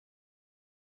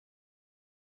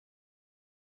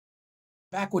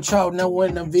Back with y'all know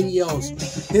one of them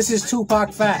videos. This is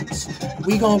Tupac Facts.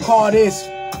 We gonna call this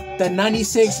the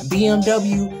 96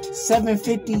 BMW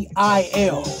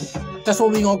 750IL. That's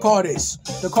what we gonna call this.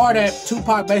 The car that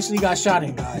Tupac basically got shot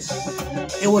in, guys.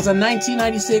 It was a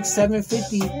 1996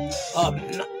 750,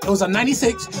 it was a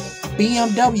 96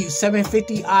 BMW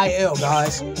 750IL,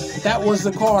 guys. That was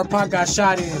the car Pac got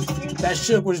shot in that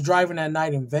Shook was driving that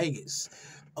night in Vegas.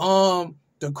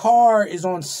 The car is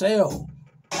on sale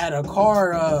at a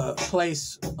car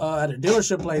place, at a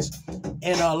dealership place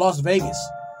in Las Vegas.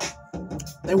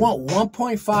 They want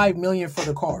 $1.5 million for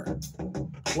the car.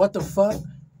 What the fuck?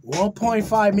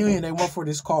 $1.5 million they want for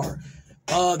this car.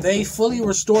 They fully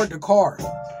restored the car.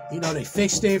 You know, they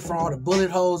fixed it from all the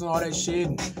bullet holes and all that shit.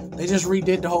 And they just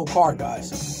redid the whole car,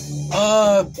 guys.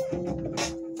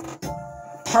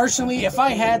 Personally, if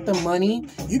I had the money,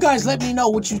 you guys let me know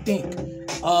what you think.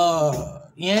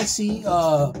 Yancey,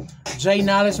 Jay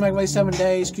Knowledge, Machiavelli 7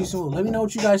 Days, QC. Let me know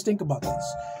what you guys think about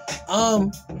this.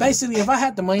 Basically, if I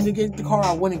had the money to get the car,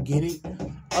 I wouldn't get it.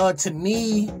 To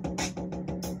me,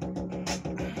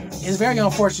 it's very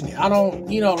unfortunate. I don't,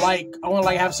 I want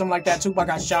to have something like that Tupac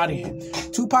got shot in.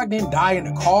 Tupac didn't die in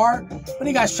the car, but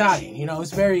he got shot in.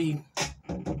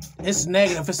 It's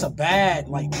negative. It's a bad,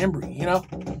 memory,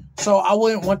 So I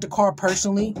wouldn't want the car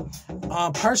personally.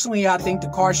 Personally, I think the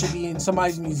car should be in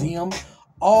somebody's museum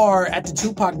or at the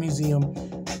Tupac Museum,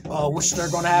 which they're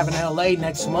going to have in LA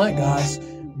next month, guys.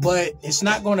 But it's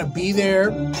not going to be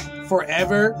there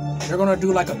forever. They're going to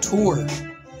do a tour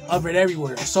of it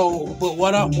everywhere. So, but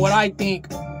what I think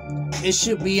it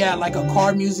should be at a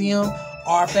car museum,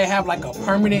 or if they have a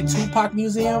permanent Tupac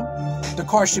museum, the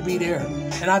car should be there.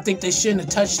 And I think they shouldn't have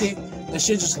touched it. They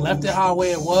should just left it how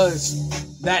it was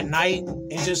that night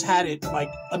and just had it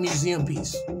a museum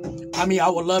piece. I mean, I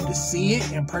would love to see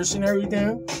it in person and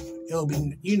everything. It'll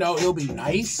be, it'll be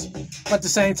nice. But at the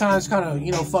same time, it's kind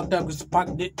of, fucked up because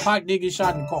Pac did get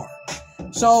shot in the car.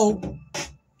 So,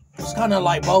 it's kind of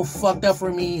both fucked up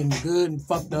for me and good and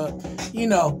fucked up,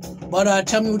 But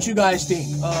tell me what you guys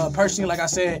think. Personally, like I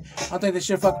said, I think they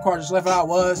should fuck the car, just left it how it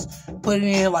was. Put it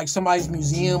in somebody's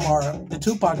museum or the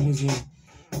Tupac museum.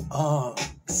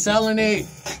 Selling it,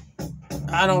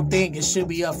 I don't think it should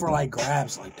be up for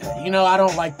grabs like that. I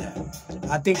don't like that.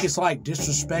 I think it's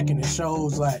disrespect, and it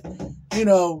shows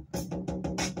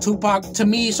Tupac, to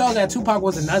me, it shows that Tupac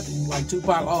wasn't nothing.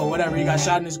 Tupac, oh, whatever, he got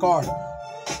shot in his car,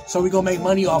 so we gonna make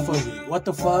money off of it. What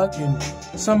the fuck? And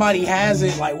somebody has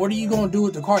it, what are you gonna do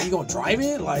with the car? You gonna drive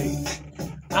it? I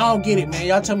don't get it, man.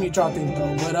 Y'all tell me what y'all think,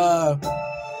 though. But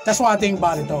that's why I think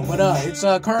about it, though. But it's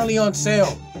currently on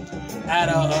sale at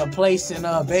a place in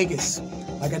Vegas,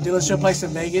 a dealership place in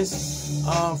Vegas,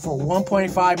 for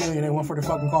 $1.5 million. They went for the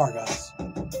fucking car, guys.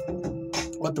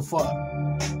 What the fuck?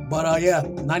 But yeah,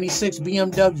 96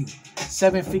 BMW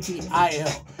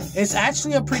 750IL. It's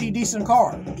actually a pretty decent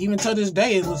car. Even to this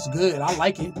day, it looks good. I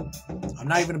like it. I'm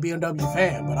not even a BMW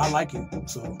fan, but I like it.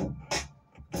 So,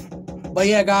 but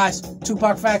yeah, guys,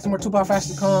 Tupac Facts, more Tupac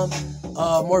Facts to come.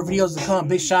 More videos to come.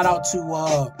 Big shout out to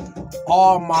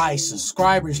all my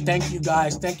subscribers. Thank you,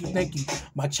 guys. Thank you.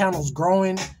 My channel's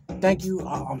growing. Thank you.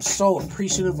 I'm so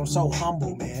appreciative. I'm so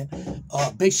humble, man.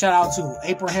 Big shout out to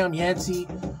Abraham Yancey.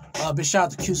 Big shout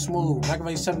out to Q Smooth,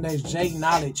 Machiavelli 7 Days, Jay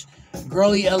Knowledge,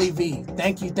 Girly LEV.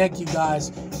 Thank you,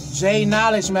 guys. Jay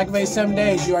Knowledge, Machiavelli 7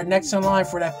 Days. You are next in line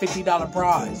for that $50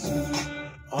 prize.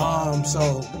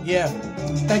 So yeah.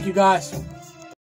 Thank you, guys.